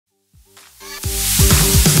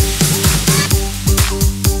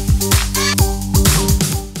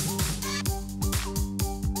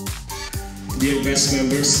BEST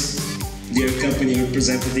members, dear company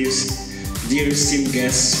representatives, dear esteemed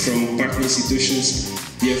guests from partner institutions,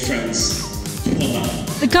 dear friends. Hola.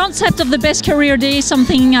 The concept of the BEST Career Day is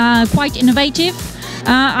something quite innovative.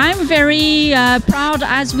 I'm very proud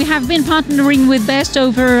as we have been partnering with BEST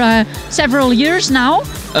over several years now.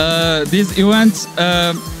 This event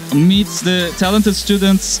meets the talented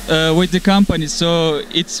students with the company, so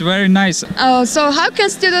it's very nice. So how can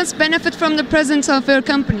students benefit from the presence of your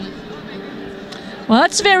company? Well,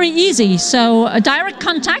 it's very easy. So a direct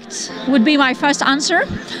contact would be my first answer.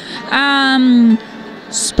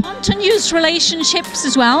 Spontaneous relationships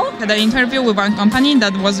as well. I had an interview with one company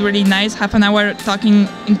that was really nice, half an hour talking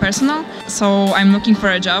in personal. So I'm looking for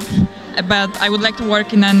a job, but I would like to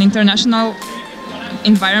work in an international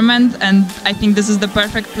environment, and I think this is the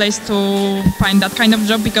perfect place to find that kind of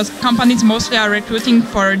job, because companies mostly are recruiting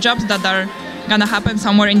for jobs that are gonna happen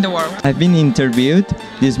somewhere in the world. I've been interviewed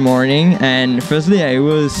this morning, and firstly I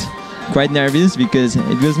was quite nervous because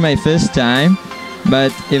it was my first time,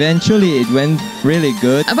 but eventually it went really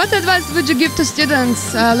good. What advice would you give to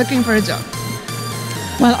students looking for a job?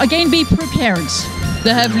 Well, again, be prepared.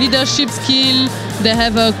 They have leadership skill, they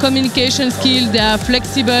have a communication skill, they are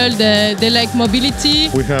flexible, they like mobility.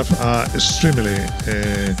 We have extremely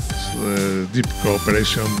deep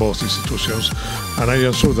cooperation, both institutions, and I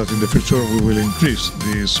am sure that in the future we will increase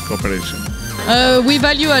this cooperation. We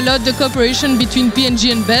value a lot the cooperation between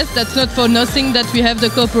P&G and BEST. That's not for nothing that we have the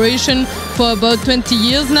cooperation for about 20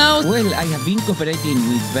 years now. Well, I have been cooperating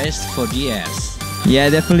with BEST for years. Yeah,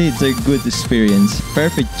 definitely it's a good experience.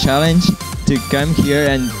 Perfect challenge to come here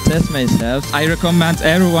and test myself. I recommend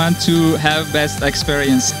everyone to have BEST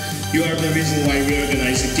experience. You are the reason why we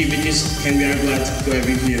organize activities, and we are glad to have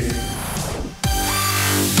you here.